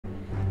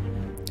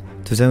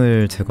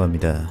2장을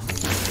제거합니다.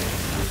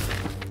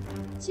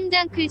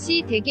 심장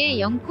클시 대개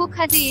 0코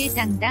카드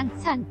 1장당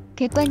선.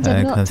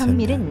 객관적으로 감사합니다.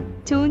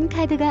 정밀은 좋은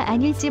카드가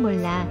아닐지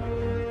몰라.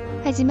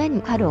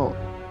 하지만 괄호.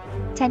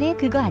 자네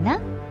그거 아나?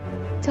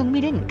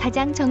 정밀은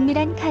가장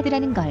정밀한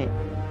카드라는 걸.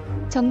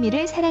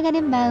 정밀을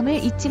사랑하는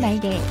마음을 잊지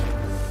말게.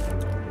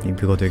 님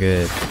그거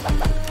되게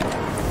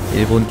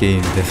일본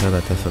게임 대사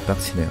같아서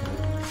빡치네요.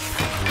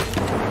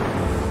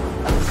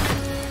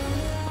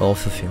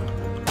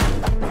 어서오세요.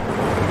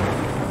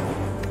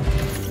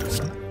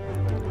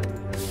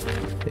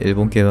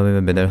 일본 게임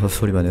하면 맨날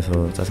헛소리만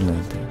해서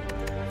짜증나는데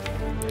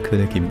그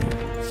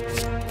느낌이에요.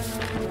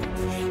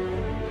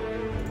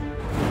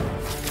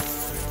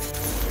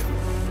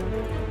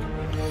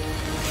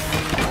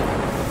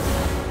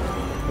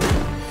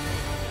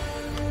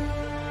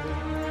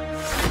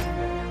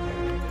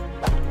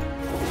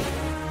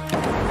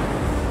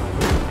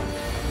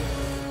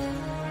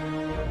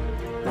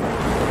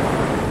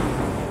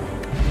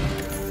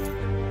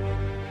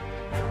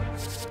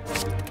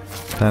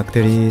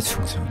 박대리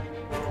충전.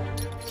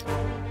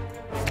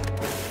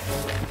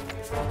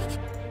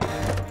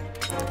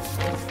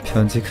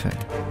 편집할.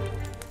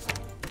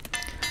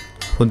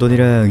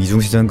 혼돈이랑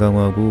이중시장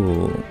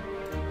강화하고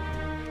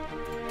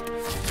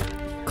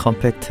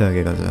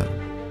컴팩트하게 가자.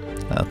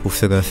 아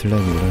보스가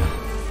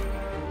슬라임이구나.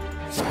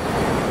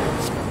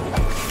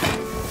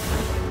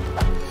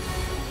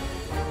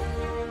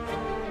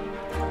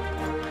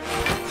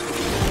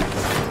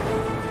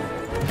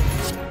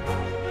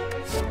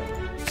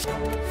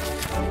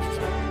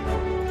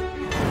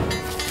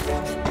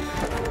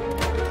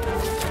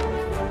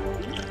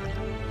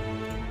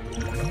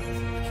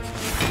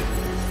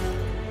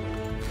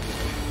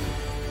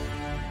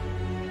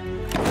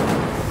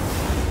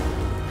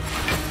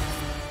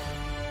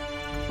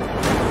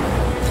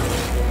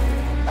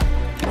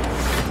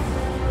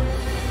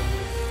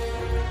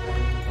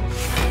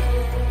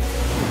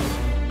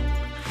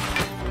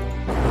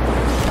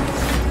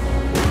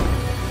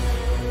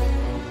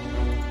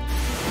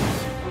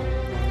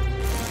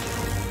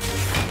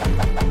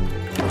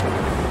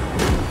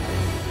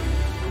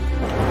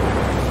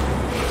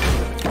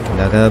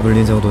 나가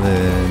불린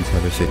정도는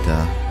잡을 수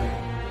있다.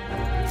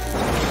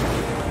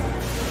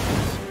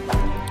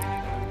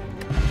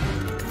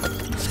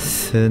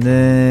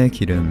 스네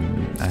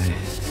기름. 아이.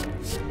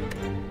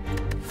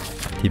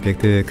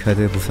 디펙트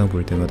카드 보상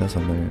볼 때마다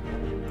정말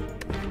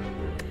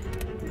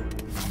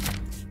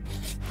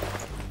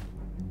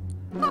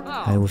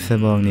아이고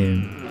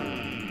세방님.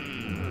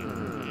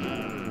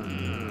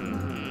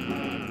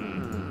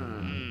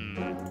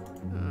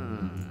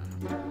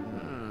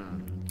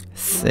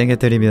 세게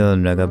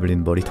때리면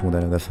라가블린 머리통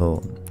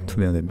날아가서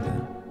투명됩니다.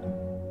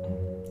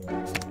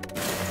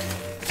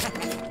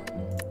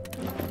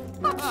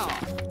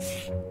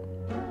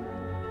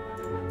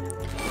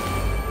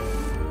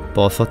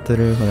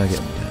 버섯들을 환하게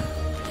합니다.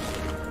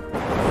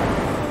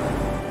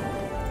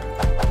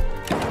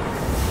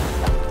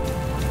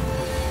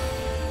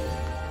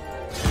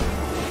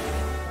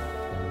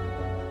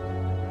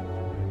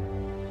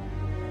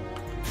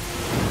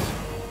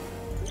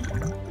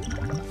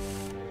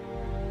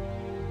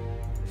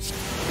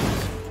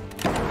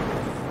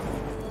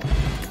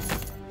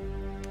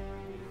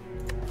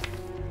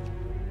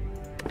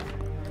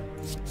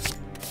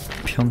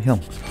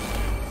 평형.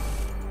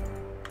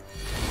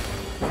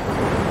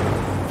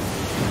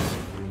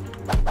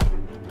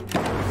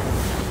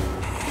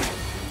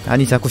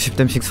 아니 자꾸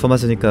 10댐씩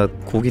써맞으니까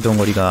고기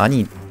덩어리가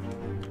아니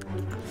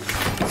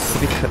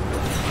수비카.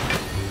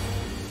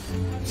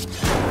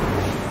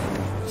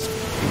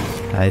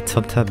 아이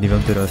첨탑 니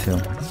맘대로 하세요.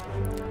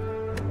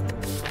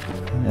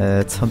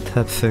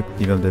 첨탑색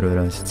니 맘대로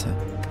해라 진짜.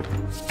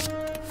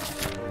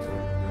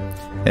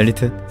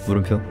 엘리트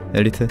물음표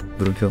엘리트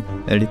물음표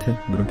엘리트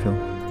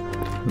물음표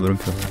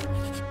물음표.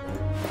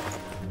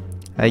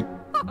 아이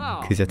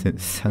그지 같은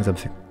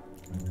상점색.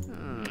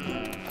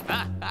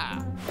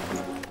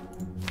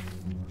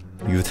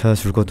 유타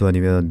줄 것도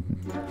아니면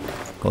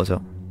꺼져.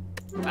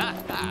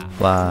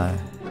 와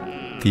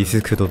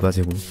디스크도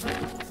빠지고.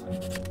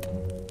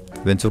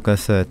 왼쪽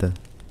갔어야 했다.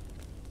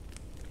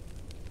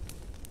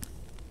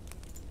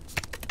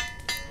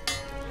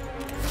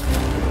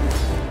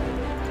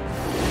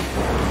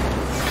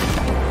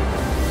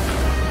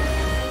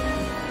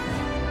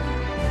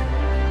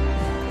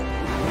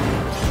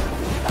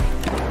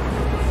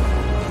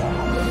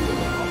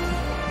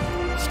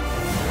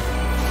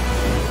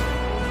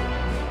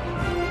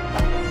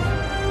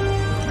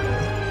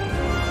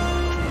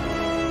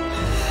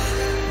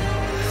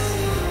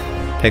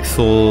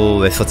 백소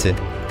왜 썼지?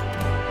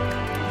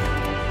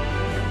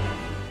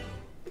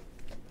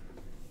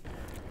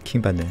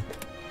 킹 받네.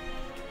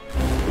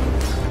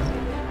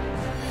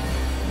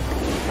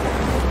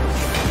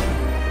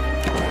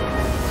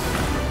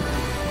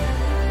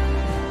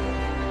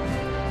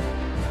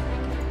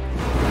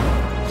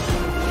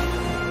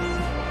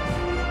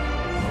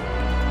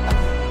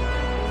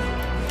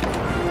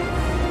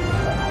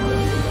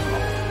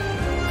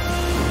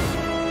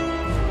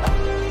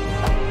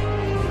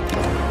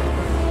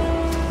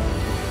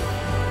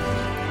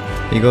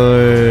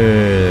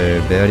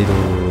 이걸 메아리도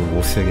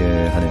못쓰게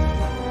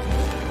하네.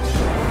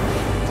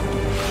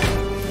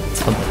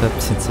 선탑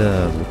진짜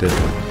못되다.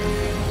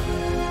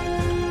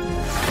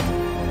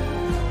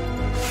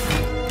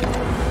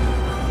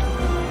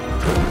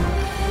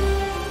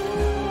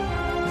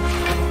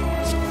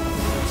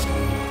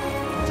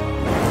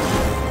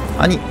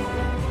 아니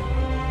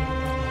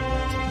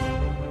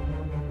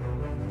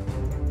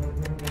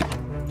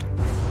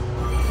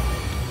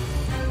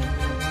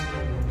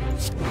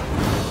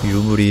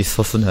유물이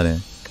서순하네.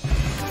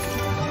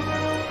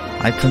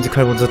 아이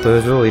편집칼 먼저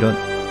떠야죠. 이런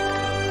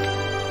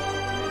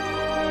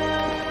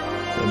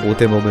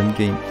못해 먹은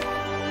게임.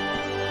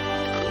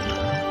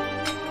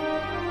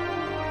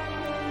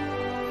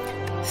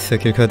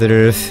 스킬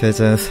카드를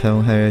 3장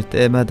사용할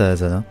때마다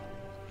하잖아.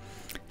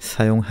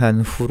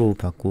 사용한 후로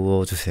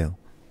바꾸어 주세요.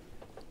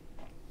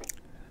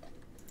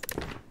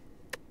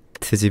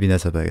 트집이나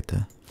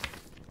잡아야겠다.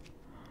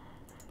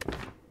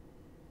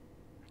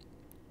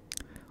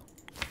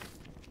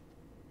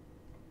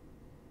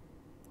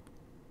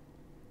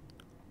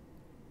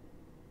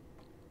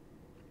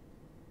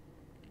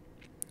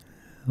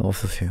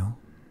 어서오세요.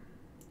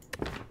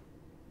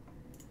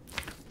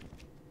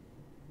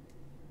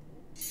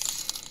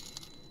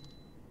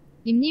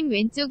 님님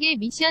왼쪽에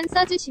미션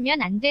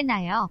써주시면 안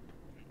되나요?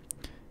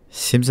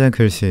 심장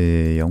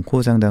글씨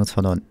영코장당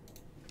 1000원.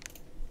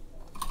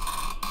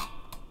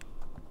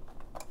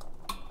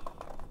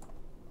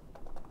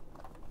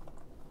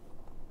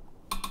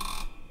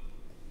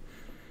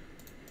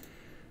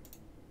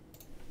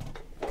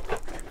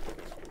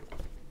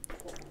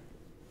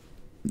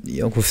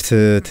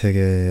 영코스트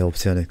되게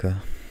없지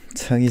않을까.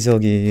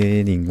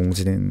 창의적인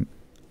인공지능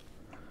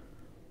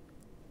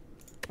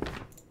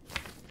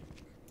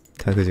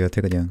다 그지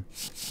같아. 그냥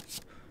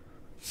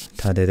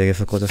다 내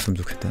덱에서 꺼졌으면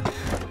좋겠다.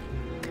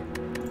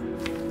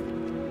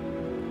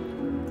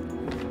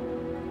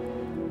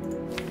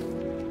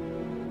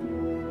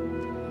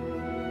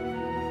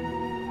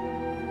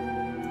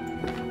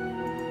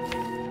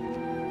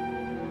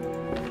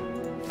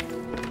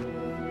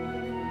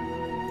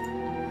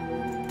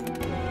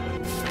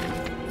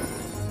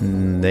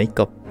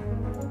 메이크업.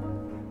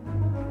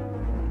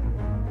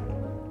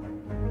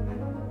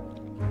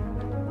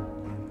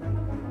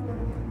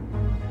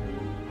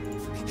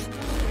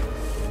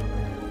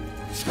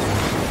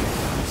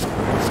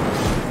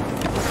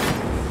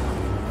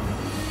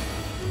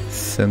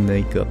 선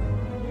메이크업.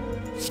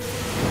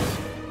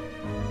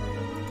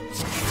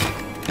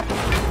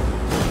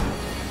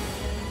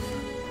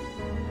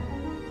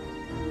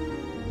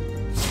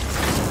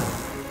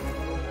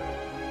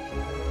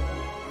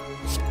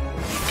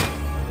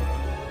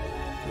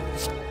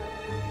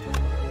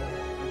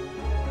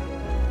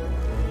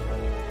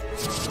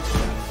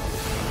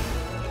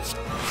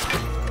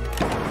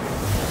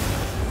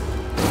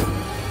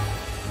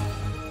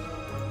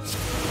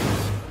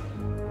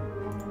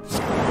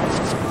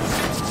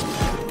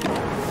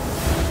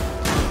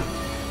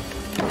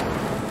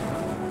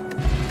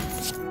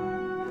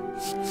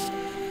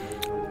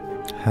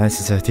 아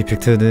진짜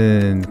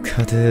디펙트는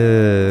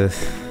카드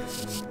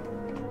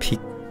픽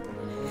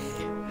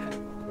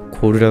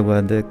고르라고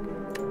하는데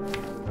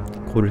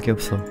고를 게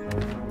없어.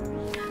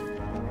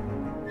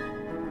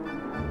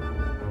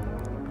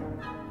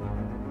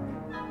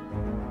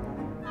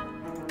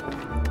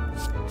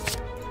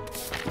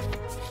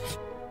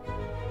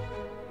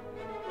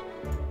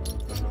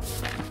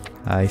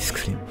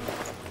 아이스크림.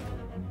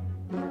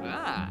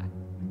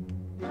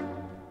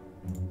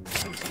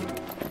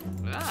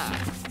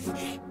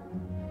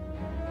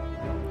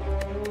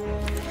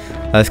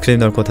 아이스크림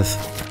넣을 것 같았어.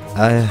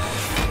 아휴.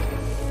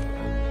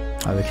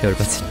 아, 왜 이렇게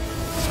열받지?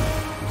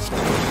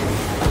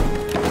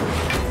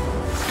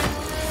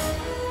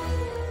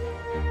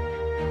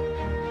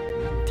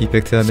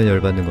 디펙트 하면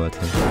열받는 것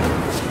같아.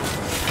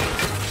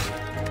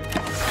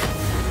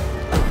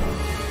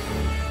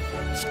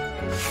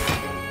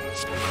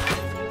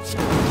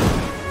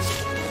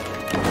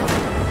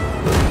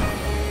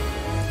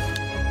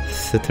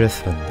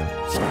 스트레스 받는다.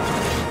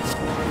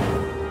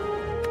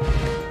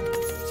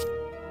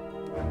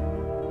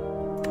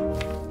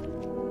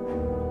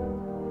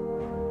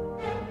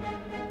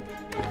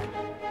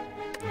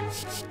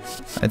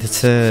 아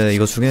대체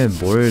이거 중에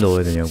뭘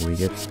넣어야 되냐고.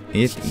 이게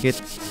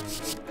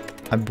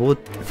아 뭐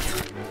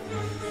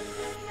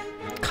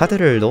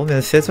카드를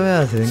넣으면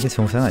세져야 되는 게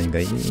정상 아닌가?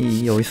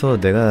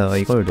 여기서 내가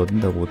이걸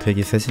넣는다고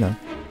덱이 세지나?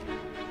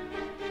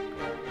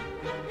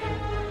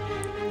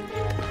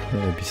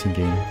 미친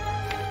게임.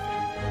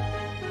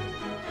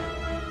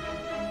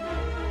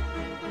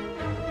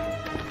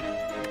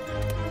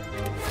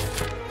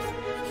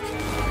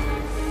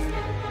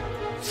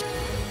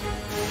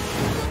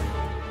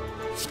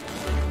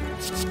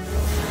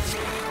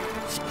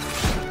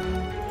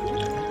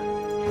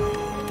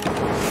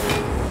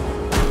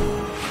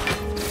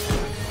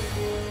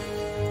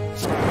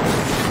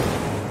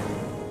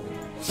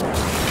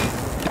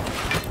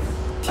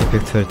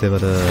 디펙트 할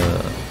때마다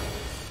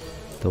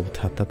너무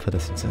답답하다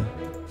진짜.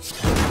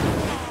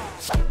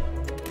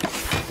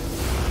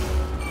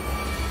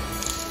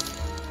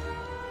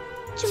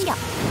 충격.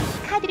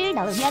 카드를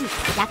넣으면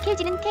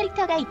약해지는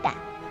캐릭터가 있다.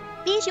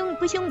 삐숑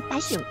부숑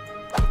바숑.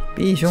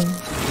 삐숑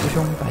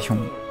뿌숑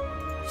빠숑.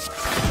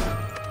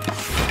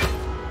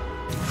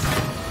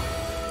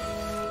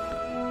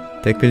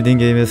 덱빌딩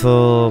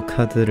게임에서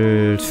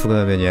카드를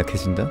추가하면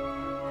약해진다?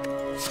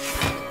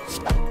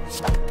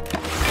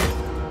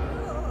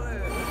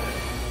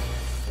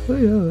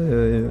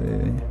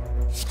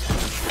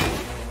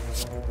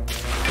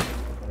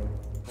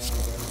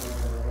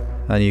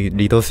 아니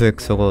리더 스웩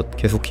저거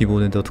계속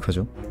기보는데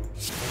어떡하죠?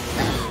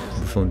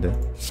 무서운데.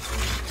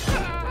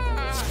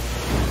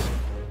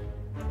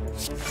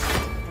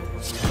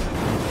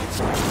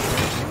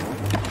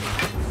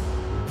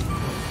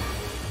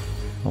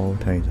 어우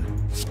다행이다.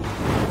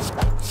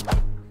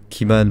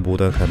 기만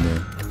모다 가면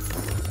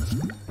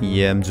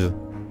이엠주.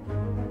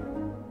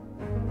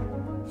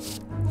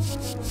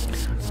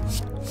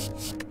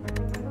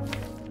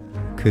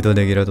 그던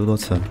액이라도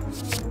넣자.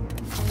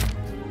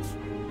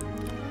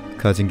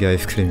 가진 게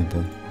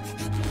아이스크림인데.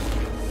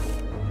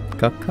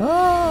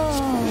 까까.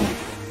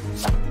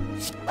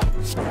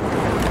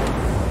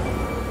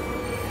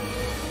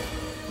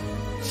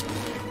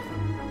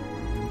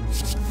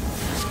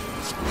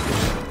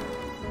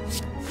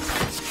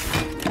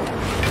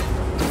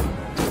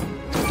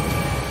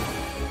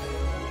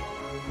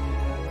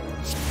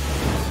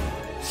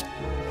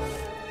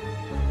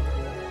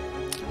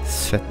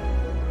 셋.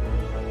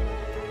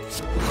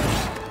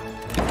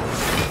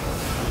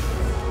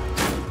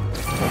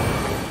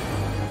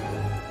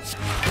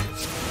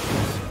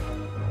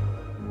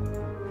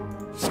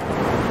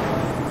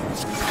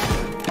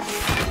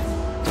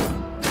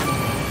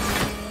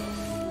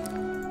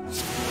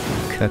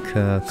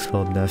 카카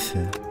겁나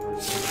세.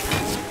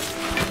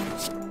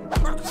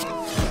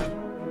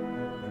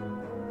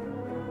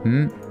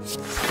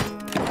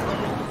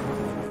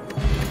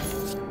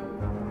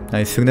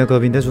 아니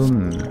승낙업인데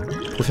좀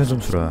포션 좀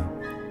주라.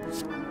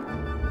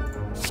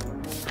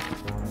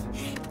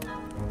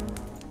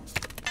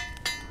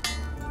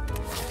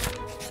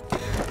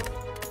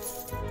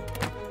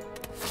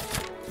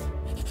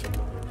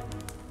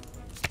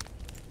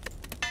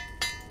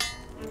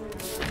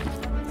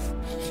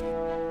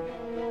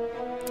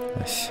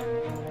 아씨.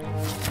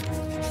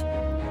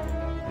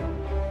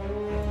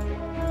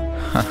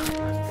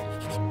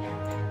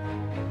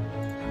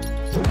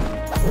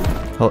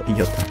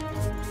 이겼다.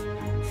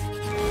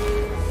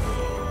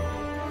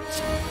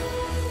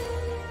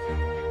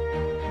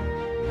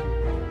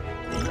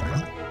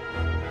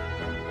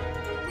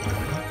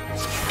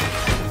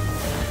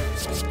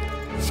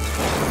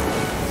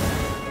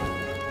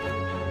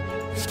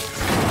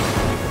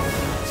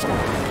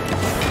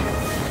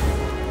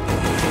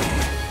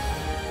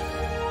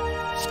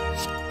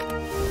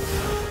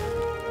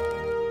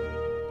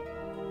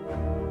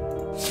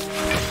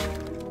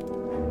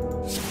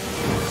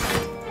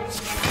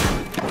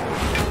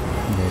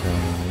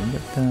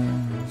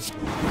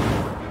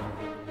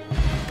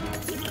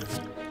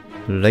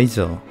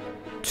 레이저,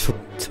 축,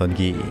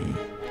 전기,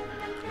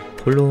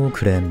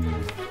 홀로그램,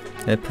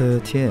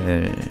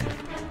 FTL,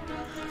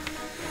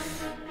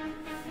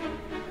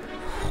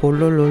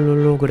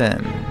 홀로그램.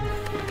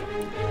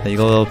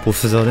 이거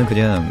보스전은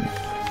그냥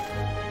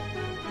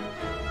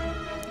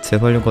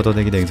재활용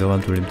걷어내기 냉정한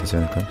돌리면 되지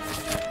않을까?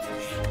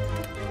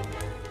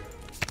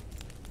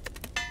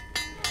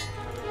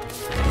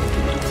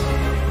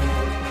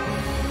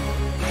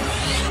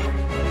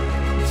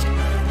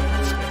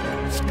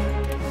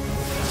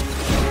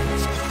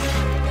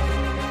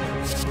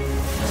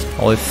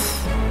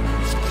 어이스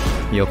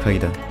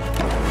역학이다.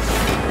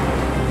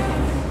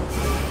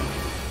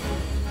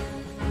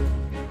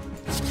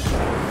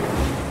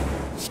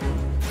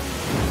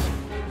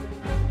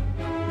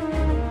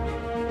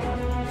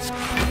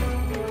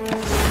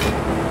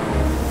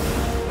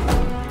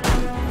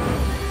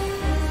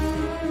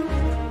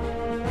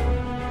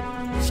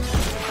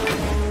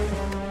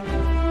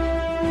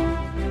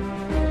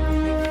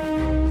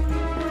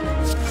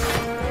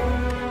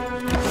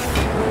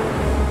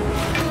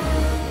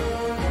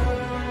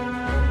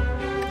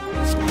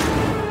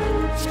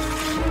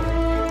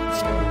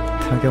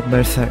 타격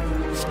말살.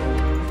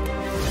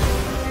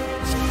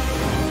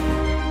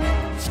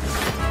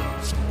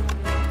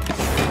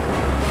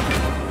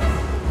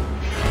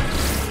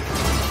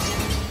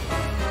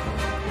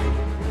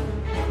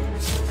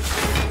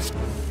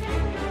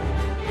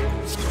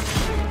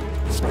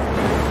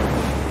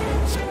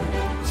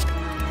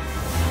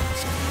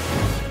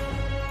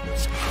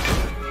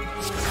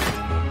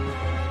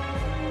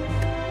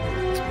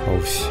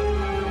 어우씨.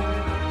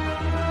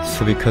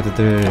 수비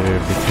카드들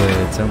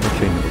밑에 짱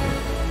박혀 있는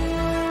거고.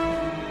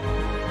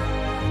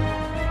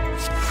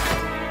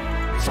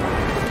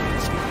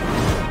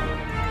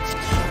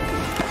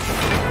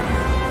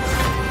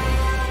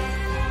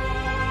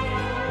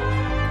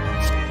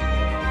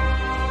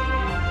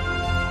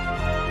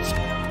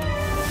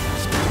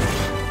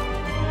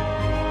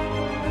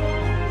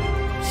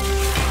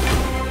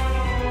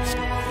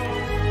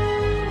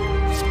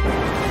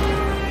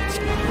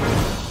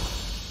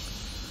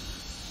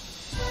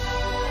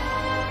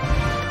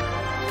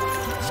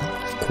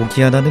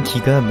 고기 하나는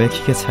기가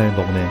막히게 잘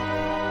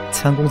먹네.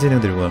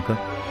 창공진행 들고 갈까?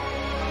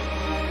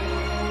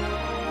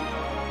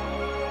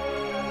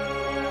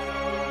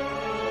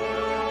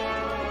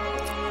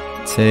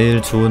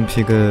 제일 좋은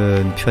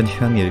픽은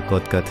편향일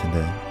것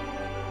같은데.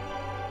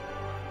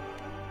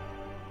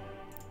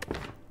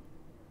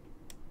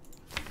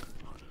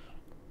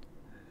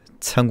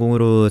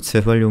 창공으로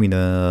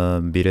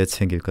재활용이나 미래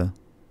챙길까?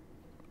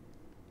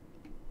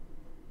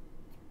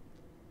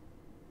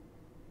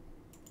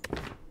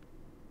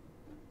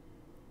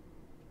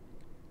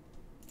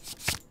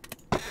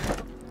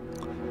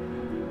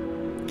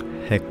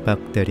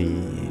 핵박대리.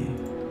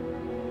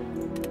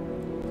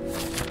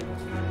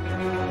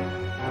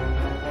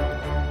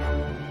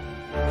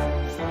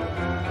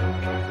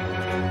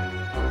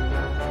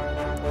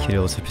 길이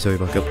어차피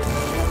저기밖에 없다.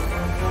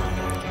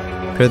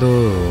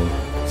 그래도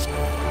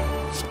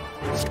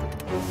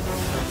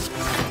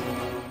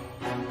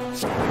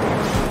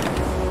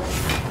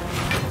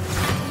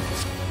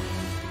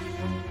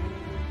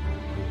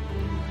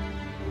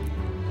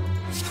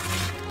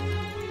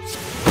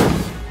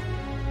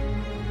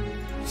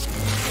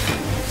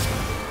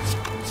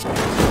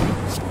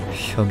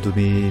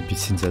현두미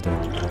미친 자들.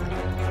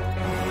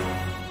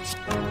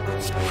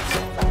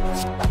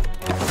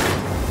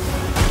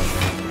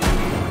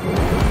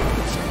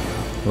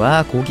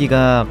 와,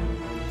 고기가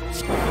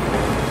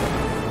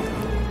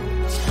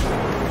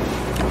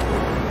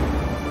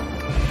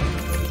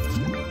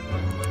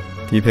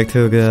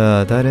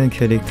디펙트가 다른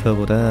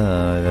캐릭터보다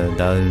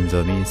나은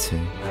점이 있지.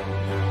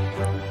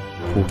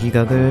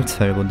 고기각을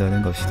잘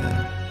본다는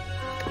것이다.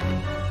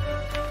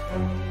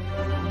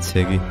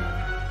 제귀.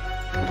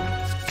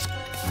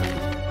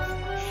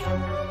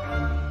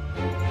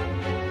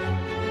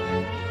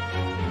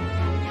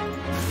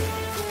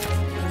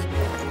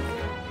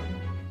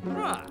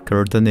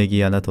 그럴던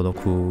애기 하나 더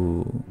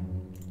넣고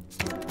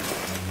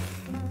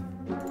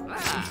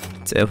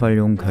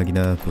재활용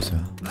각이나 보자.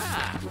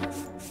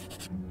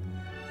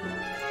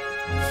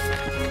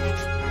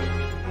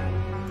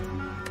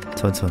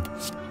 전천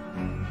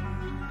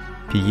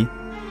비기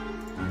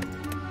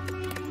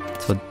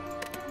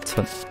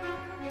천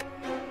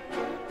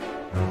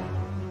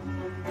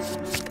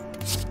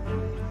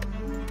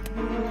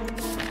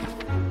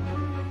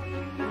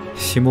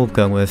심호흡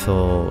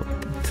강화해서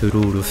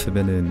드로우로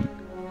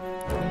쓰면은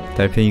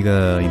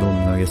달팽이가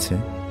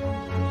이동하겠지.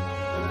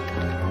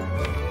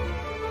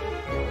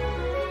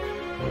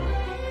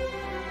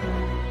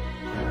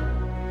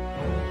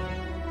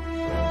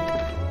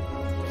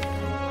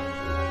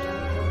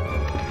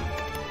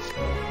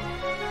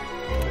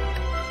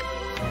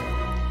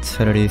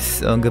 차라리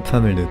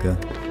성급함을 넣을까?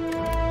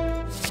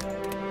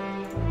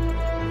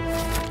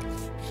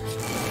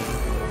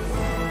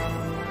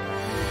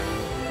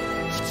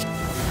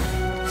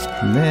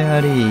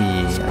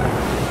 메아리.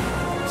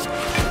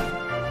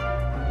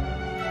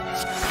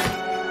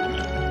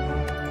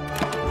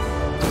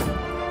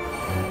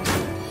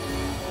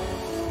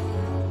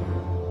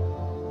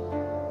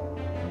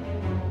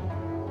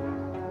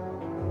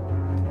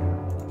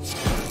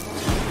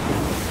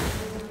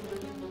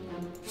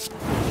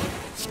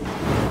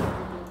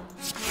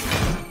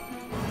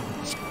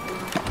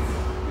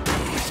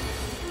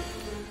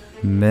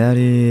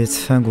 메아리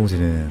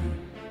창공지는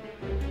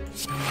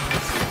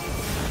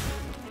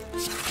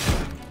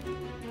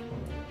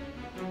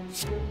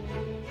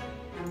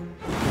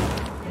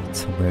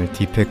정말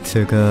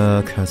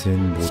디펙트가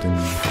가진 모든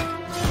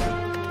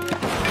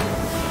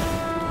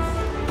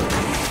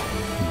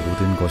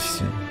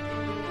것이지.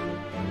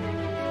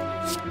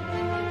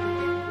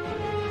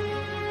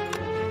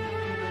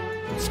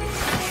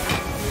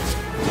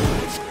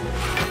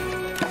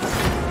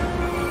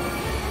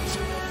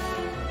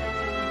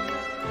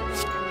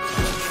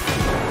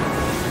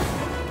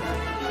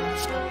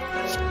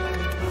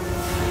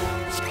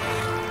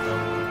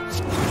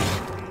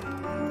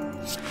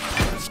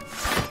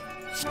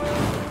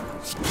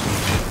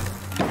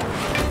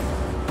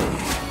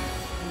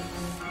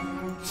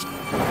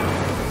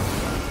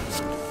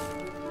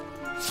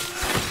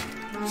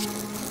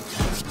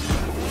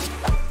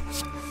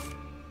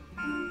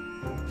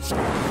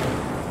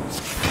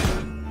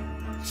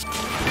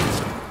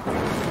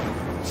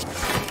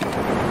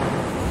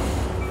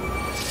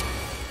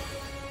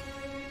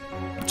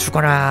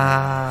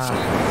 죽어라.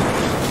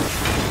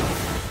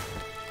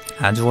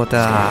 안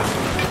죽었다.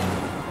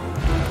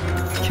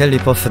 켈리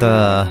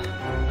버스다.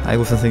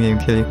 아이고 선생님,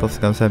 켈리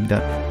버스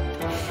감사합니다.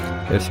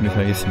 열심히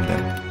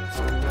살겠습니다.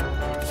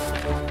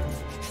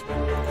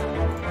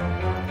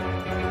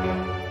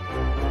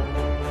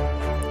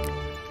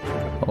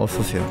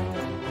 어서오세요.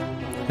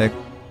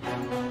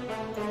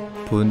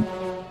 분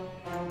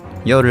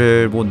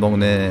열을 못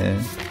먹네.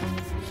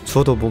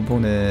 저도 못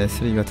먹네.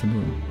 쓰레기 같은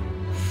놈.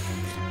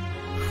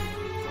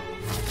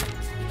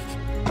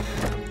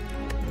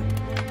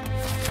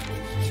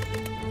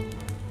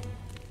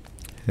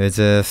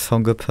 이제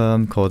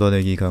성급함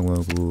걷어내기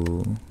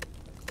강화하고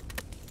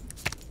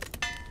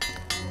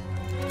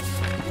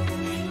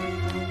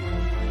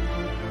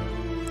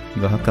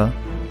이거 할까?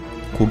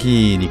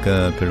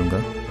 고기니까 별론가?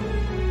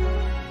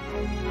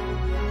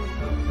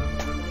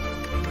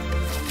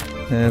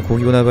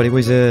 고기고 나발이고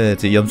이제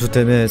염수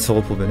때문에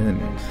저거 보면은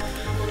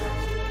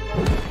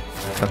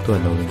각도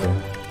안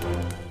나오는데.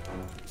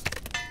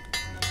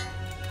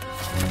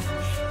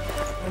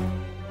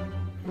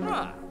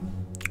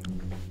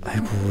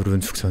 아이고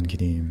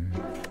룬축전기님.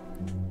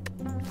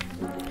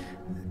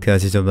 그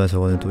아지점마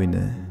저거는 또 있네.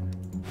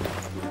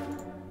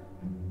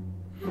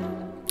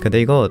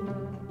 근데 이거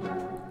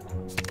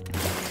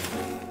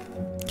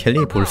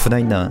켈리 볼 수나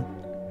있나?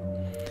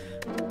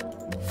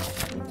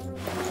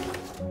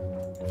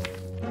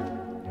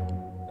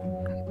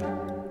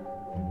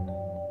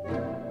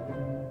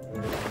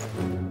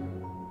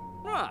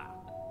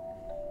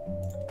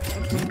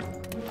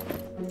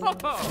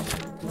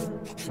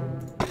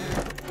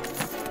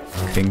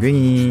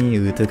 굉장히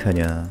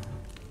으득하냐.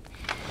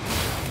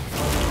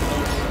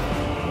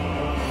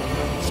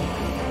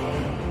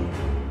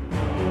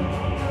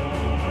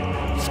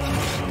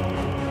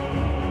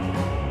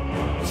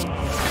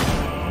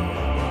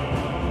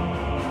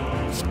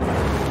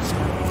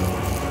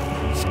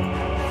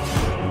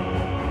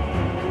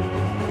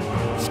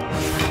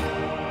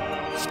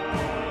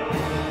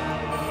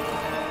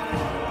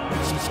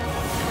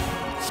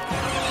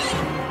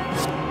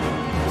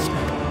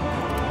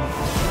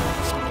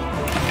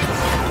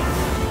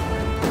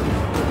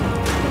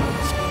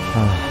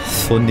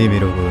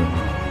 손님이로군.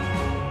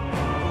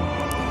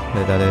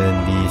 근데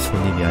나는 네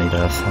손님이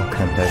아니라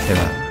사악한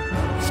달팽아.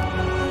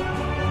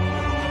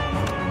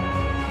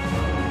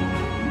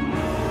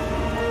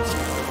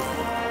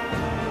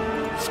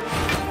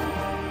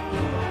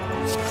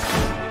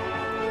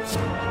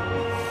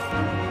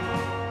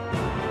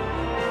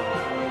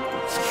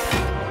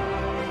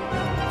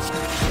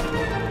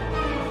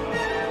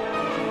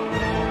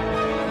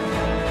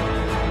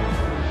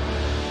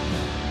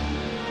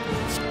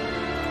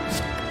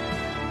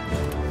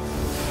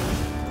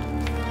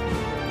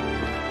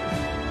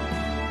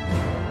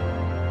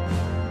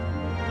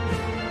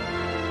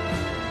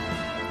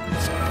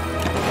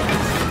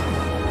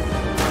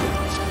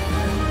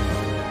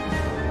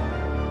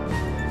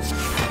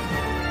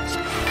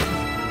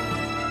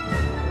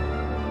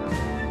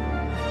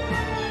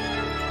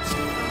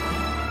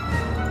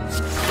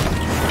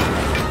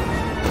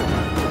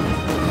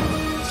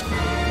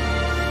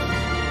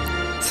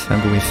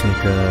 한국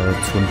있으니까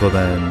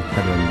존버만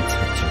하면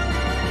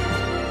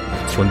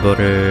잡죠.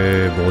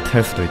 존버를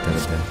못할 수도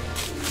있다는데.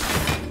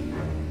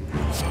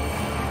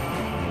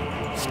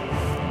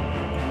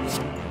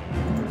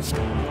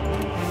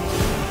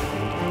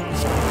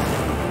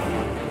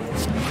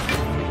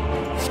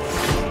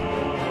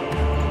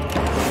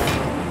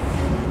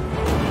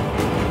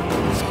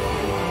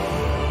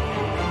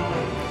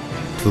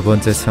 두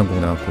번째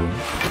창공 나왔고.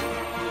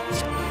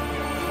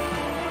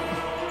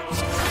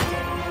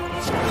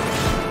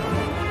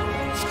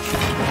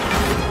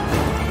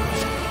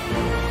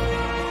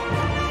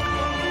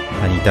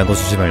 아니 이딴 거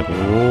주지 말고.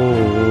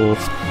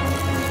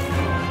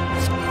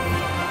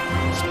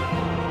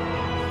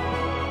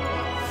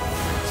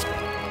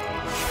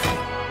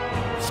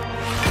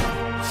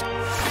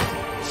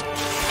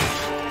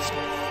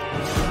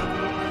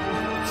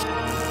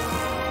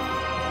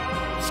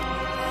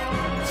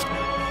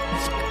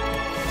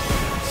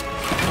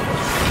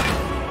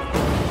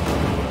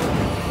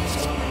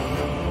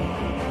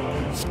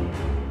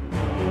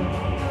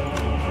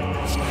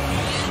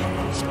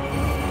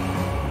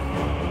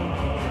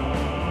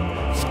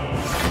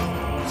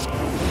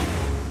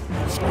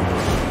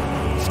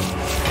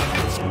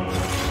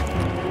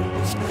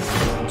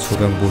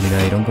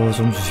 조각본이나 이런 거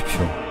좀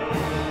주십시오.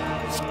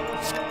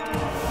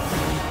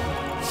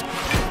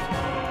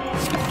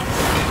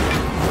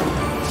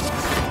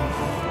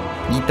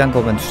 이딴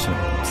거만 주죠,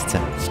 진짜.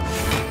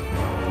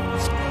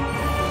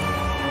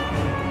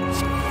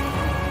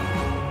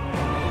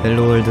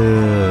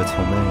 헬로월드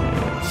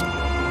정말.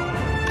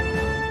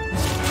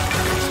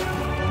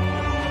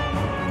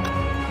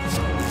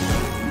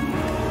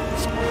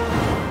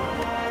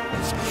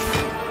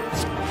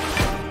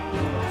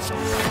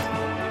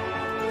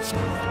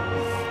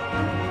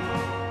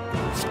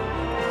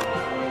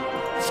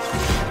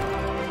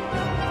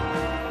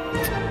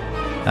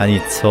 아니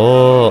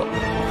저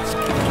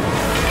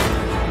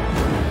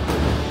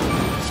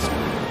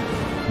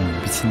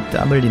미친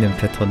땀 흘리는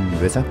패턴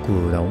왜 자꾸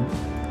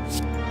나옴?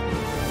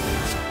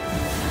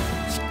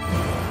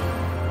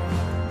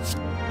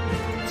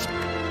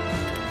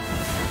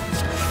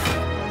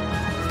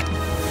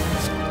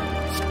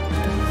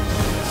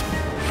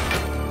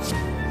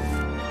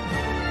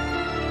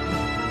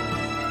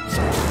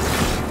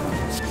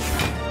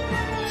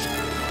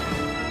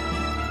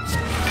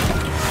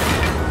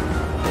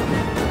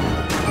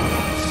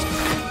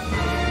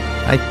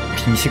 아이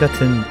빙시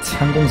같은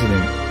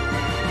창공지는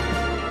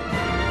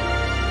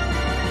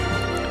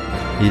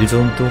일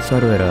좀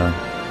똑바로 해라.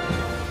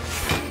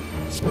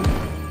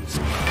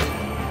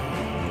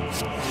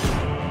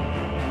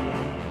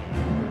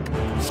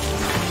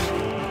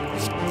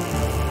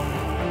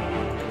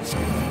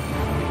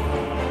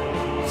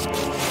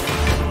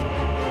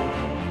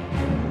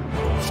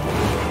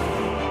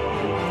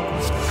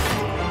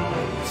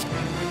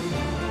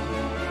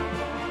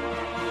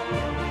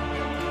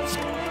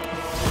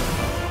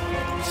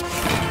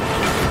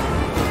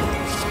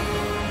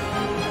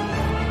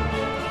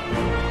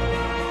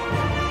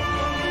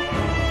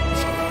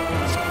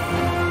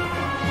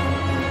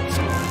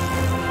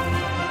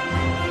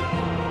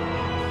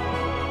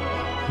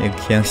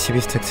 그냥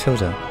 12스택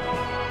채우자.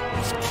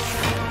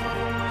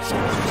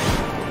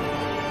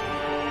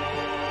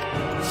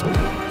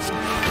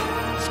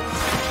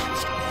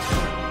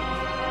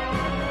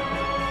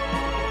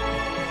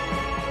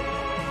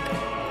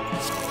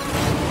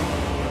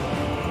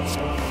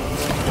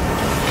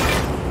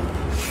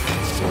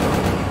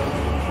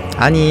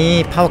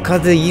 아니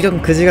파워카드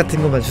이런 그지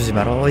같은 것만 주지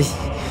마라. 어이씨.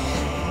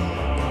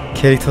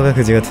 캐릭터가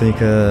그지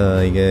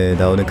같으니까 이게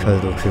나오는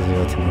카드도 그지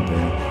같은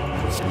건데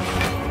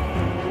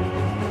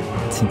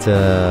진짜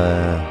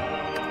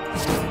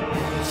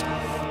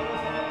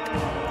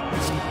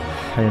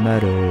할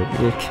말을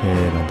잃게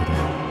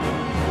만드네.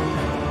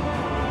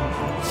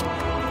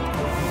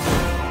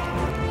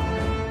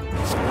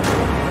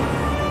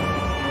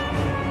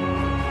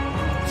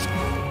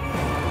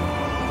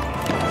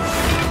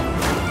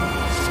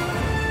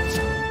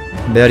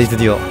 메아리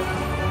드디어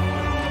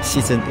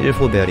시즌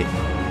 1호 메아리.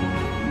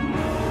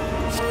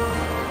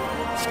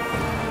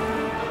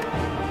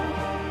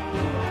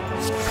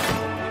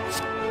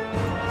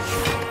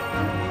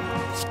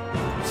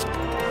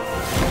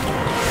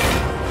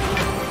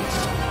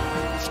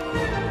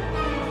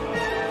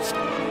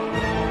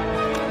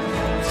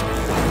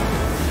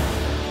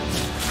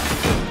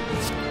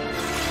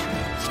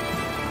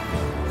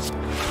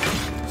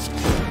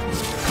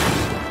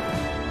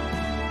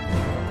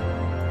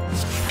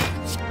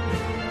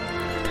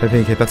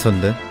 달팽이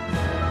개빡쳤는데?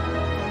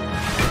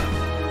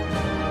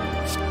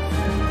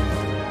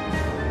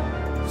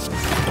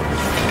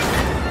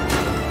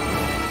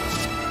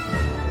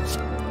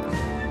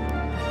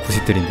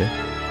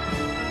 부식들인데?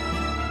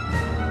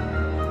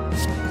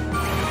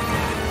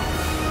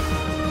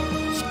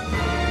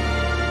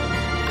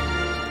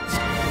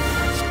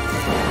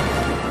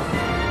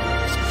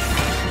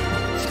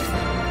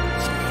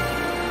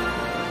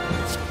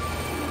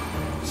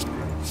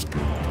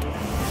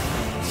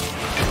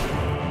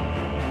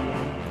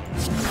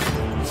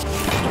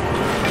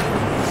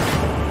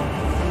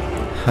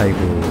 아이고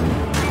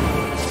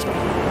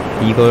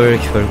이걸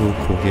결국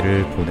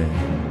고기를 보내.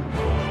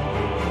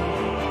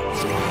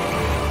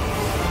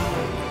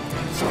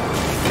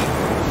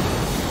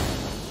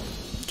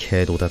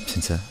 개노답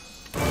진짜.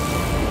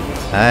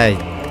 아이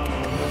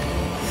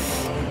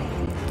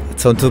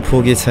전투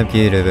포기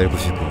참기 레벨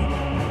 99.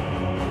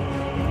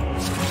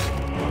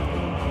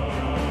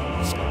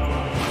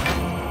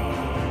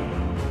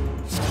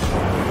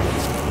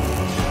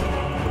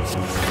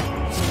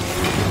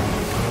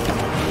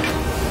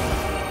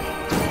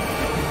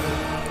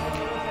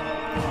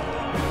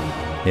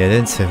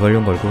 얘는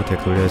재활용 걸고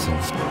덱 돌려야지.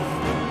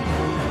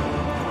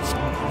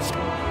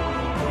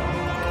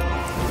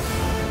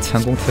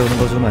 창공 태우는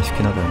거 좀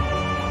아쉽긴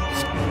하다.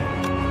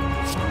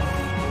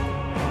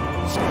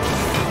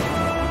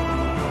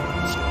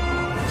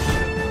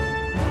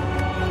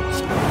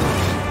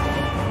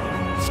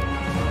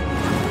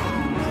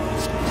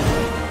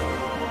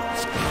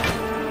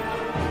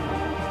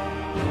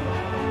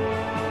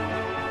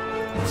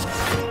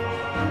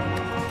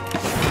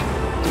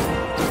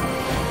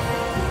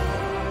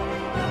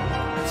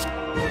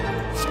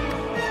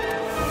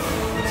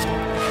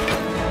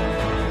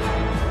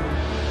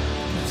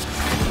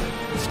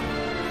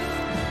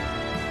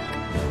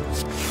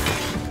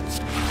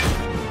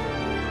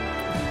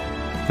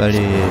 빨리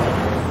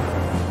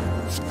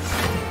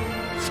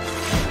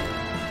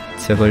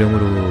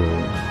재활용으로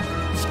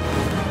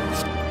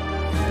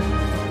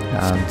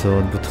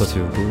암전부터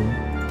지우고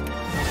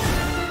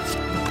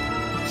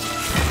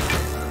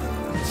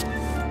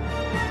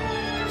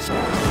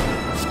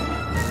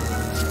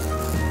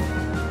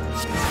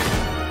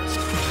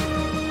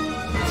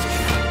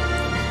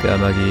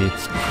까마귀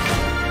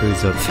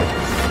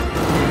의접체.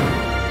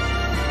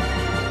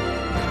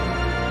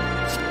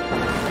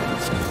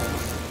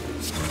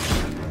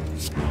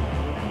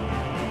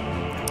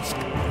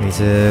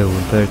 이제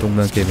운빨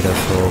동만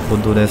게임이라서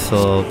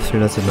혼돈에서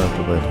플라즈마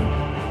뽑아야 돼.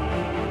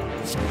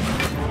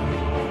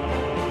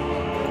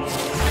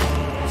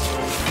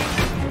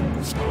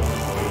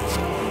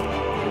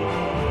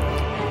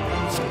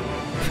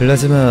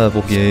 플라즈마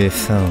보기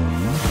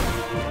싸움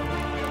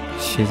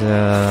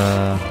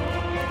시작.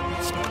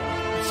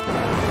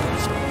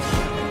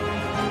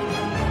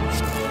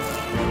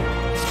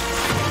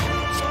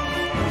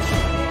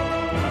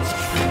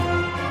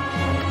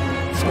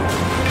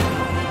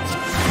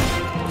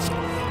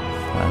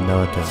 안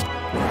나왔다.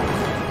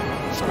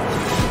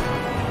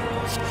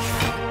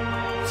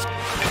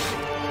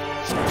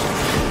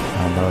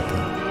 안 나왔다.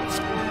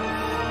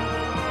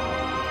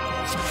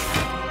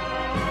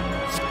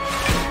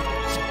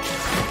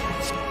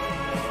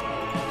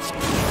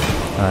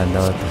 안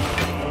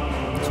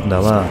나왔다. 좀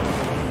나와.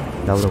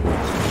 나오라고.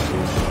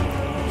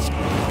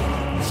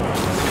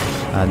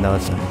 안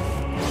나왔다.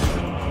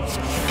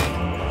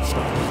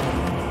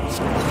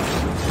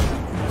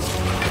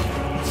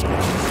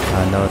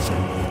 안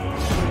나왔다.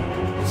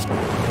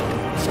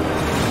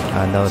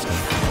 안 나왔다.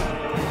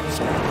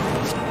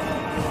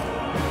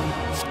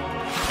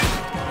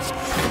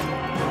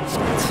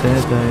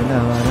 제발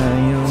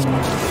나와라요.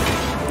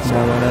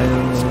 나와라요.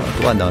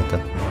 또 안 나왔다.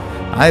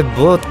 아이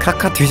뭐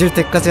카카 뒤질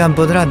때까지 한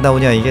번을 안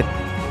나오냐 이게.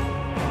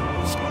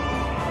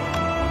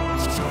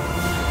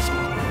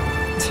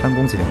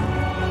 창공지령.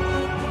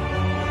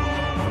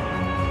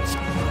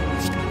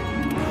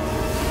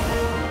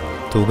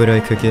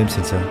 도그라이크 게임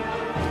진짜.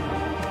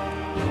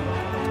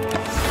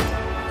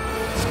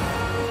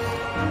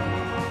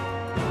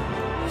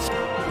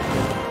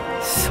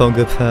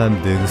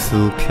 성급함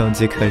능수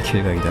편직할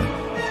킬각이다.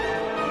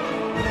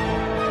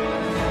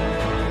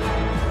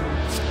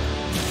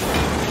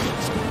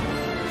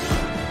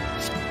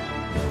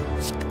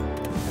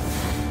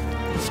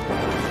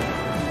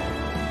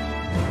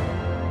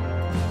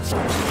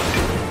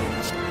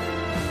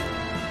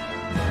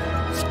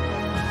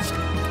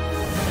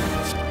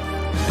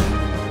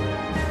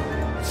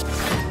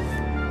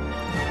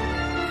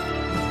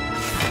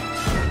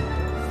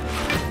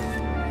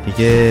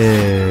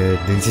 이게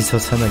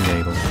능지처참하냐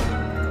이거.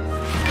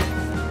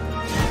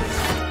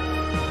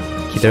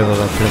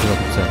 기다려봐봐. 플라즈마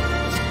뽑자.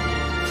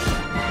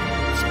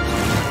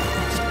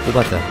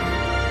 뽑았다.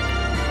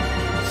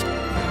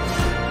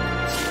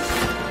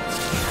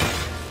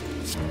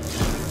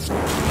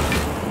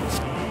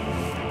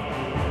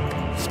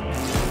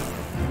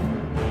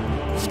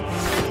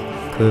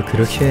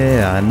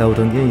 그렇게 안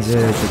나오던 게 이제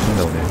조금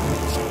나오네.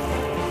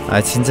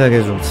 아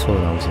진작에 좀 쳐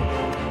나오지.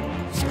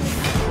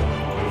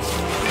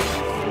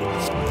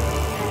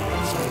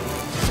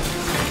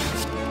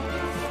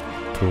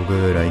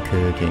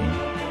 도그라이크 게임.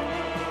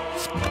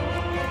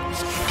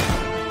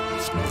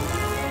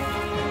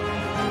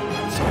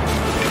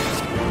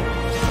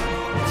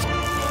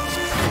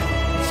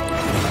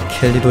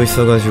 켈리도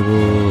있어가지고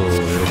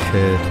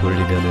이렇게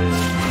돌리면은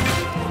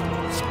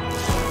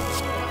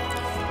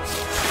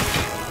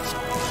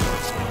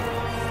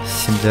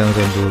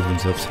심장전도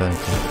문제없지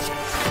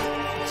않을까.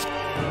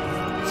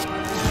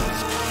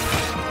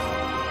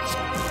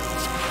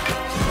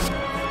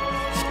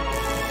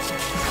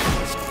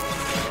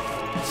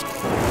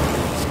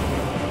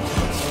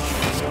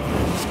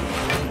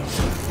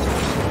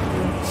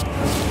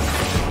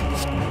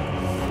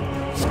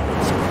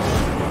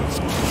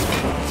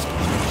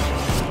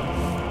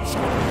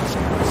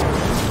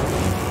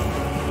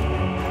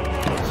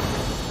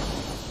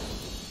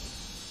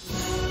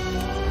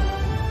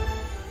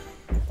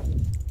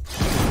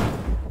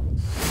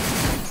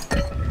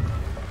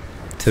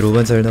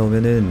 드로만 잘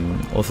나오면은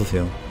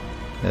어서오세요.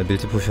 야,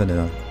 밀짚 포션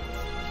해놔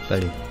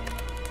빨리.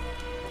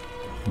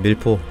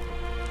 밀포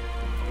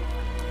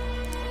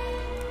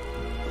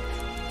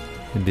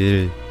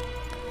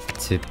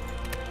밀짚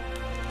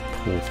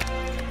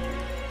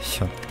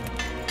포션.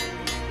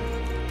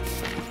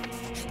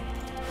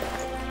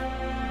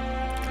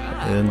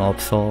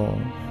 없어.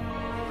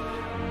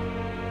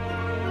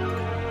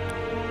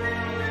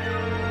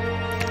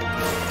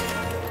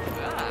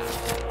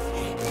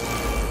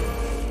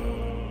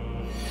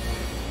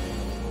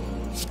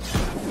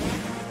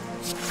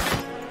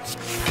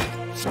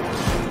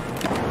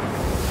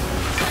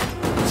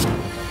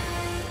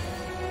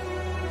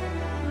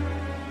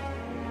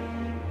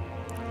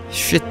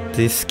 Shit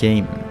this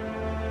game.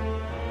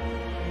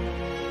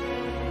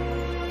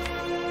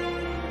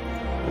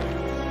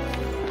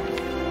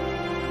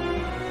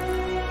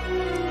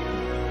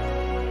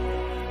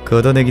 그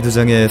얻어내기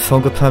 2장에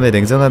성급함에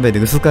냉정함에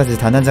능수까지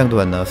단 한 장도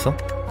안 나왔어?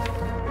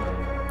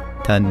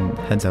 단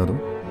한 장도?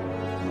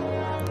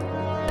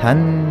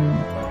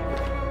 단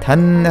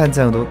한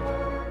장도?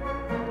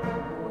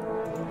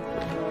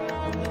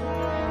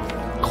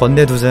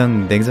 건네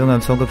 2장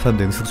냉정함 성급함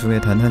능숙 중에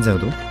단 한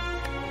장도?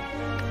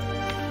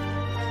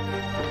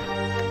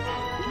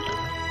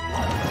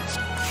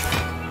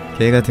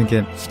 개같은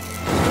게임.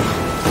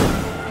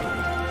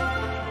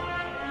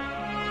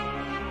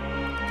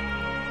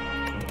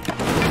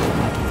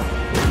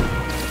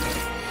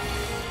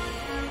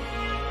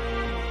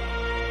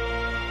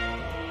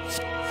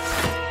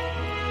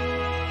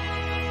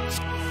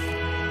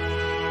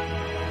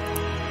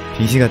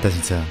 빙시 같다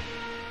진짜.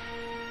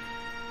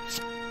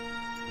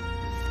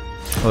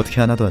 어떻게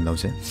하나도 안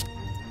나오지?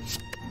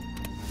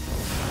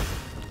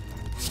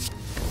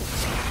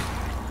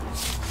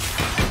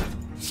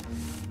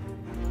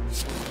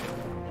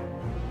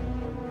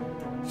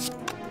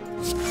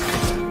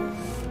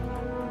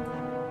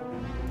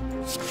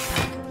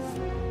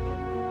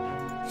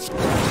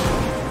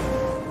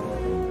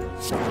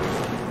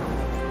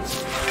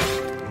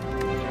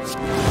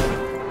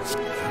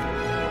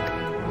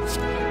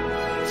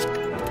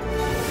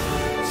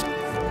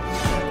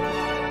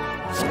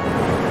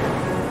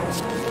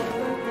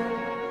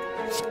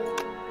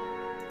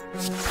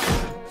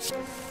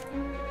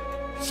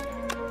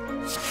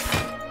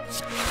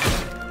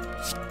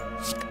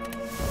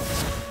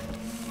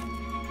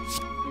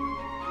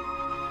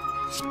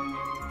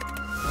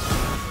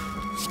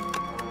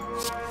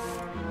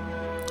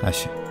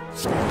 아쉬.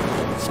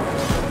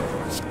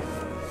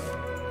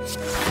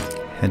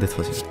 핸드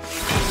터지.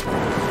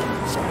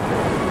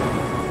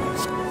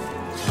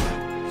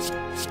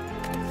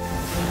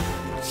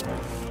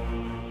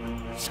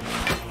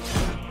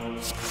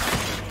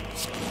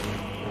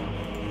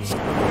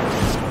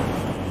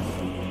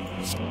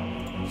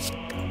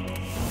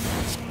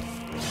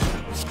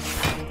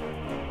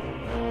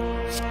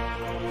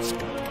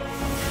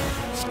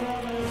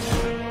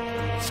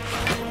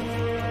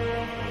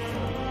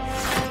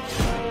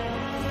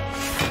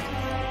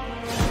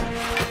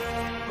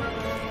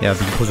 야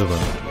미포 줘봐.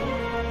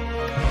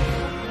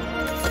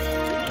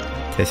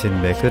 대신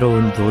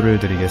매끄러운 돌을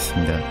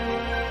드리겠습니다.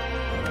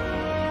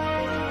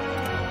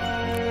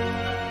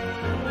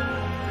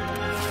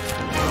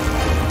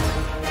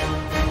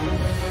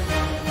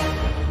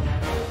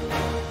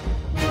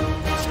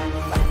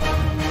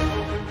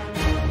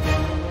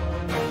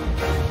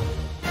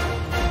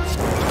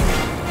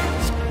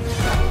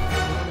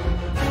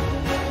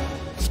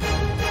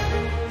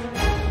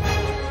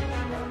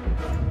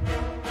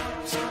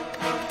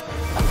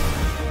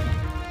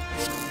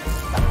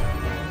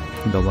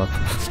 너무 아파.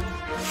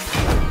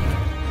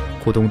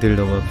 고동들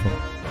너무 아파.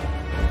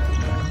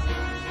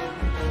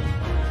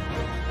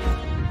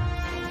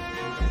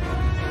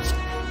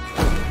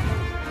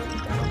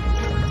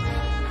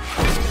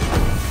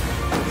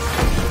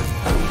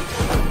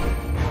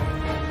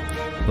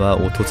 와,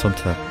 오토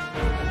첨탑.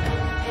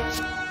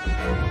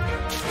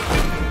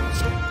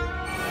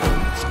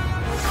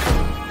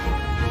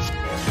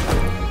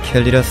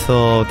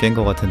 켈리라서 깬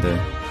거 같은데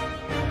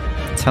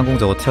창공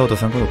저거 태워도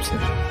상관없지.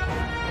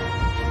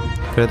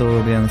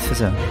 그래도 그냥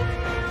쓰자.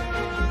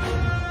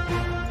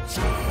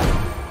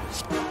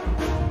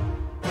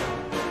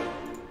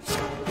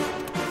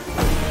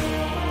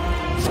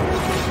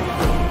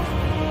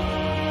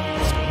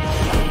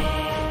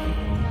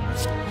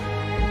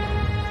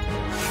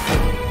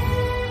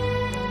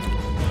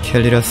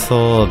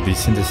 켈리라서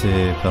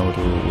미친듯이 방어도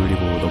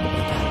올리고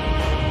넘어가겠다.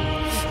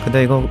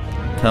 근데 이거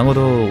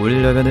방어도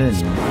올리려면은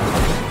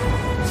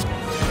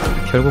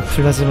결국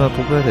플라즈마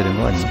뽑아야 되는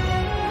거 아니야?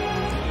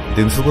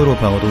 능숙으로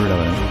방어도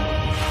올라가는.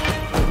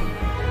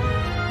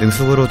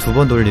 능숙으로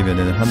 2번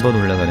돌리면은 1번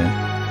올라가는.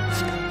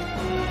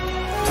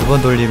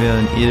 2번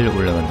돌리면 1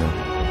 올라간다.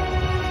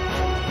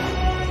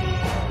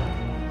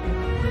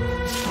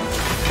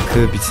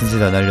 그 미친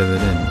짓 안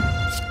하려면은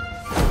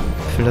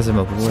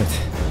플라즈마 뽑아야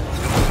돼.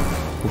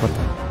 뽑았다.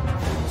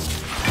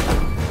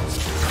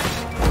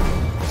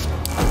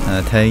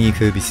 아, 다행히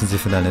그 미친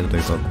짓은 안 해도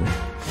될 것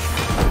같고.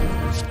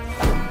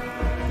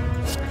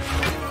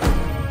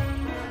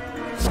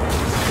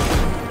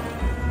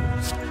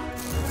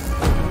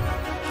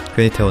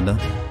 괜히 태웠나?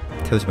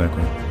 태우지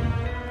말걸.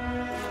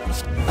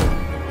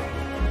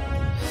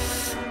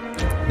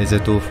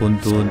 이제 또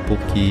혼돈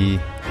뽑기.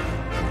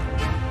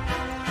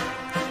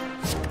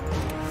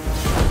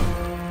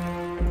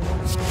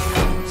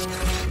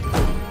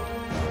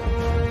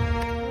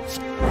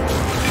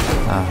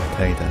 아,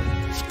 다행이다.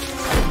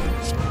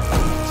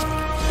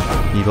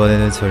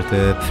 이번에는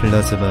절대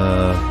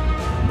플라즈마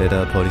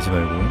내다 버리지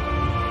말고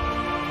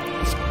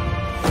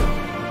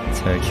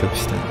잘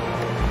키웁시다.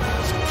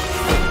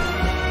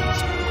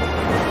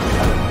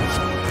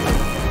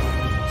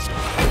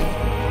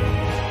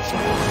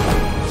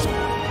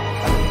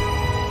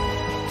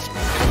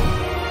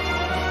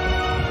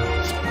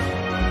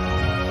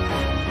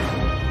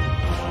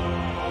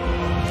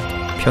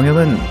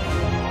 병역은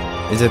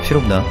이제 필요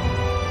없나?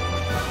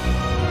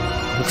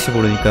 혹시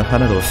모르니까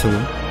하나 더 쓰고.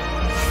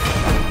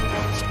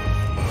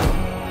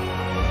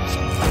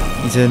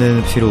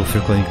 이제는 필요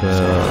없을 거니까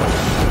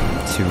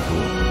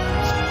지우고.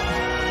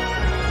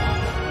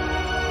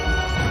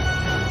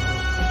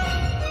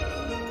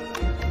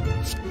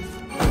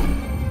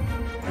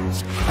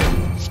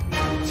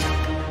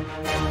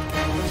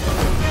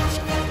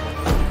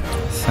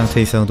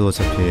 상태 이상도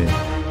어차피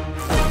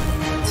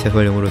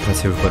재활용으로 다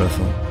지울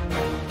거라서.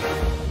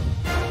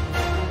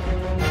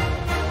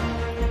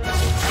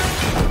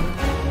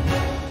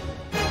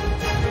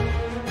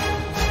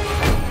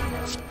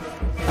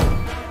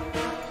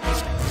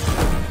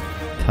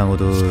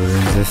 방어도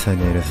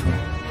은재산이 이래서.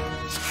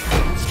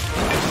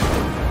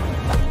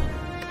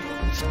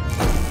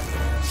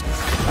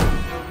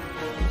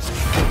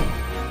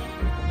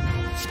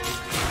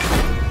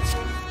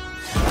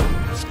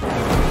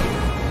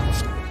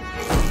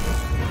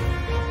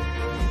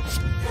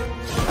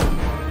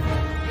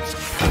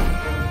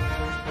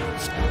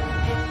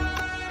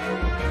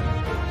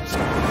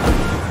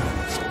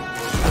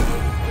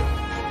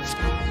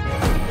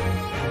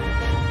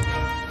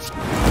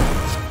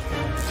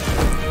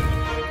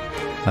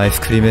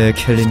 아이스크림에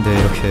켈리인데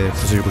이렇게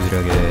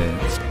구질구질하게.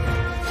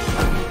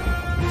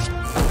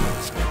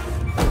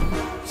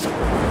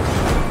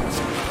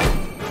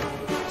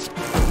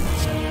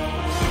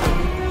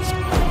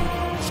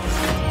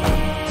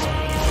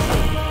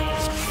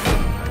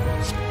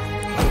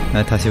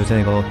 아, 다시 오자.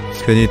 이거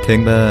괜히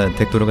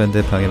덱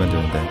돌아가는데 방해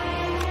만드는데.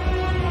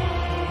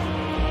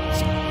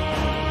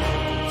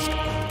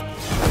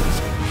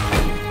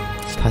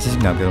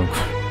 바지직 남겨놓을걸.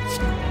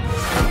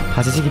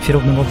 바지직이 필요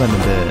없는 건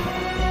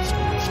맞는데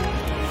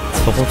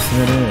저거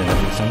없으면은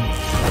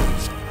일단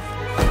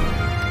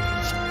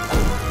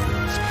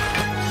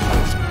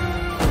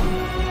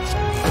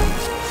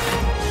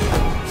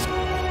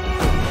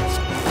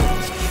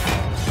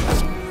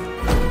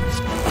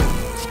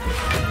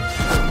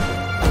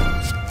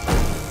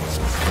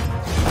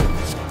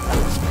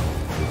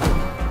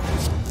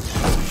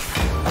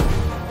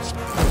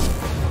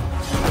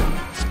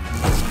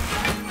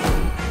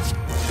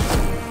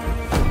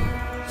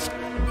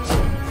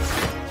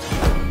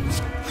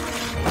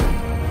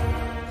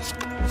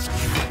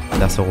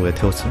나 저거 왜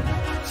태웠지?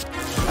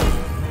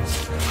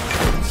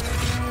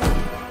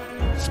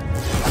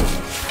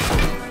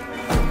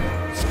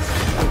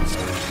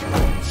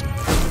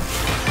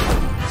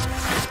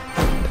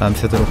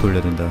 밤새도록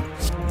돌려둔다.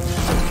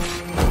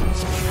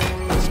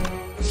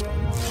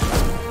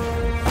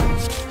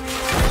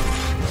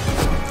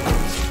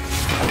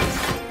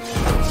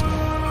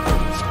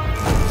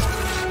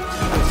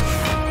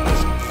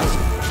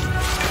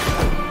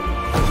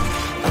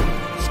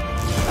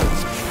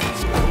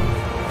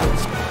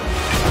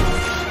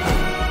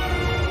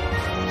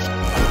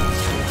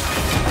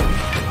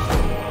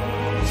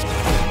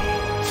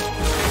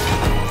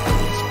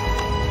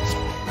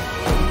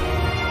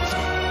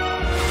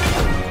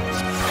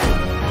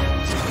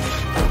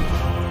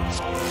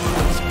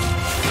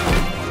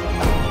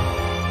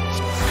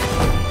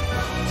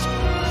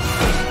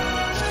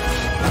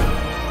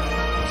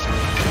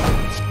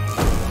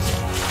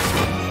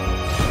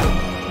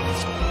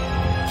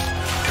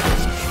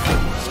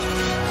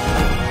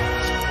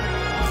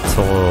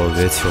 저거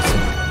왜 지웠지?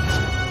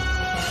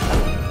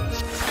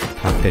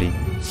 박대리.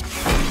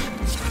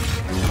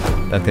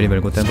 박대리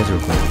말고 딴 거 지울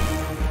거야.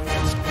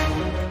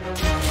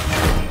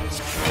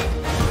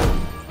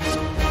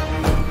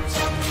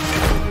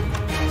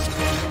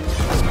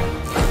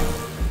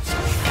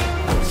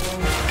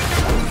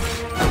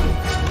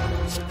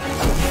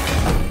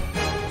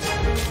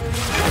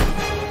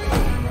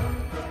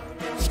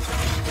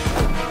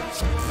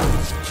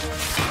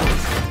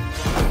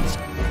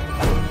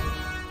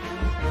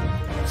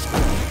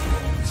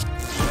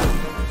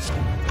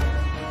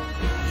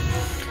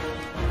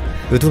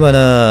 의둠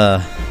하나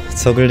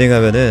저글링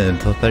하면은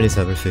더 빨리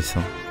잡을 수 있어.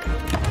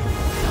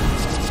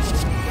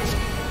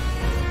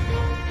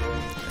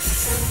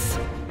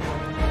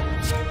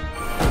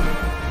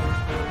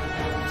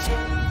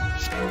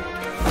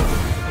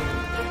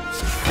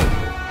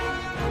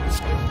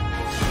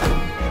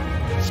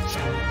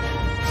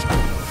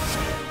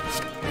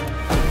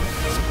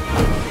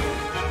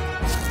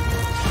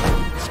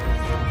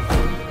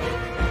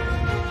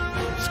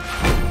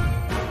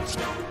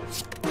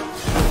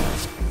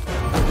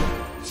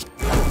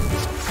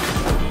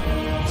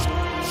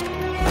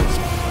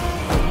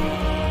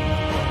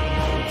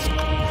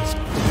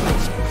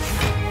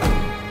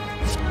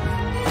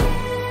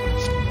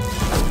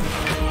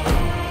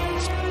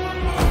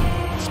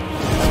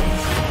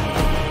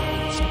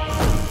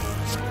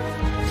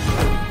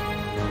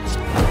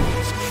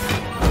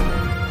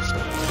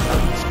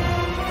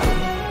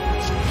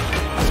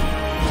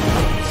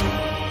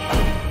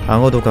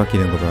 방어도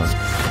깎이는 거 봐.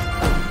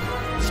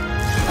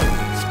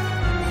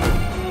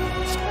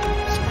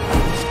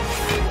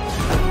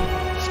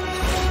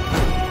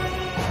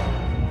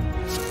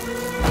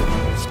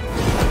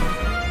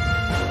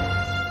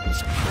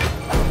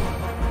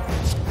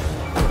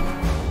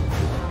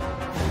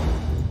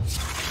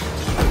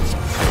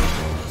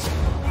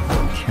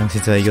 그냥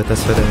진짜 이겼다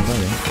쳐야 되는 거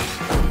아니야?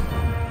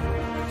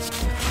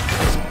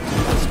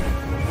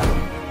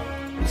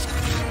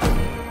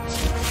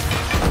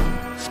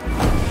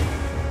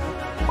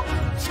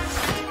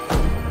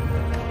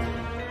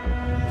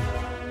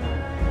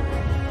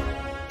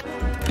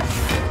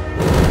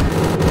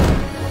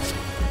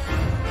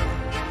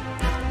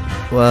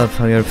 와,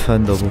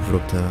 방열판 너무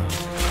부럽다.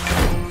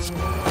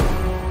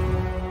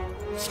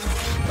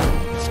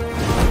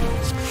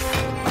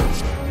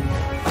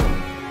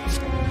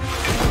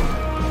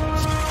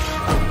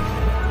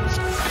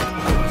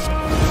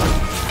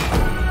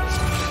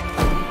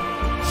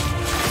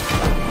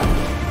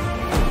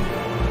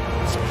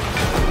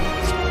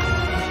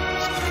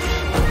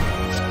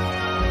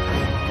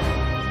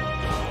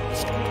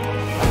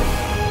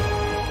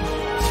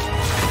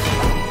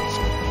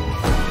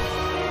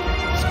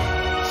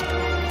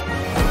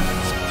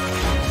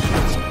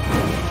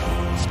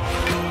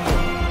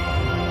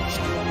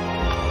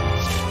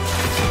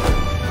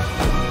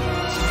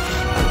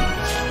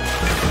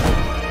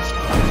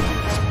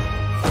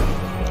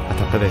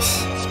 답답해,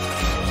 씨.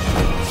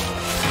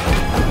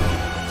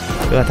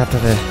 으아,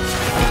 답답해.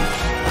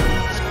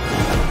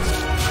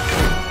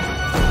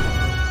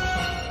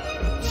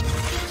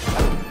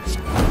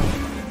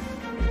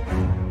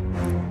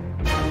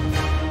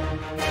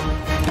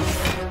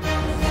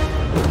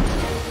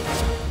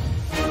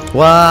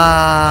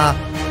 와,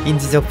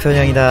 인지적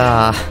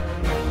편향이다.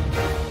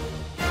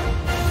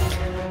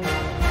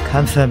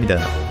 감사합니다.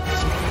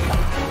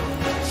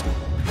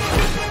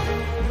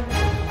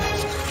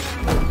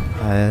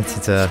 아,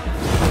 진짜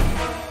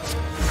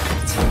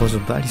저거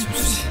좀 빨리 좀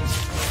주지.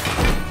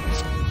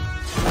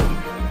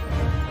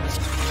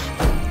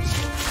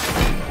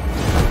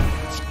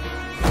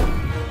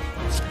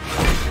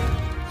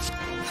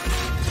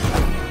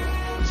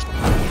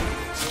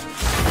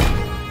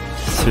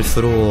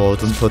 실수로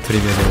어둠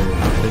터트리면은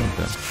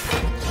그러니까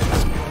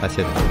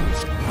다시 해야 돼.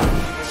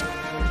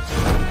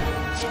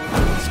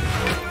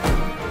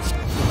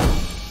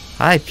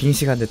 아이, 빈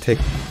시간대 택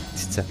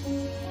진짜.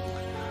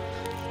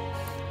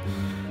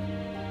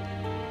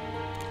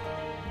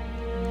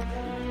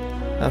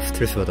 아,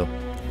 스트레스 받아.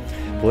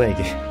 뭐야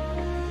이게.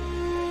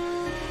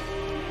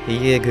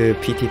 이게 그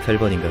BT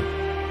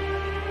 8번인가?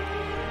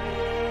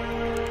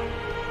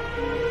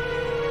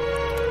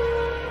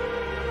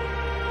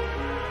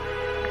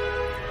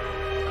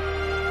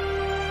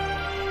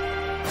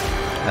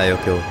 아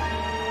역겨워.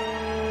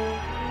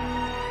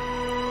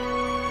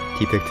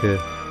 디펙트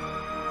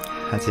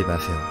하지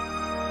마세요.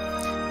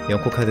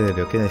 연코 카드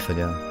몇 개나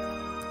있었냐?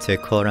 제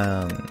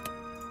거랑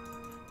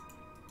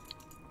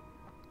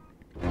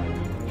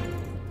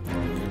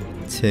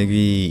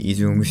제귀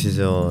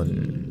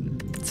이중시전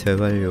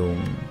재활용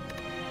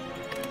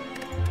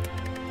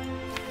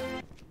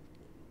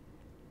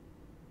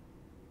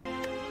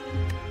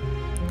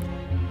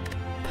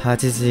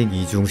파지직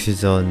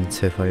이중시전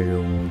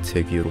재활용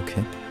제귀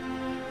요렇게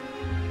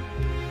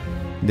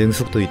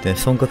능숙도 있네.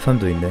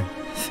 성급함도 있네.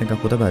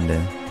 생각보다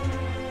많네.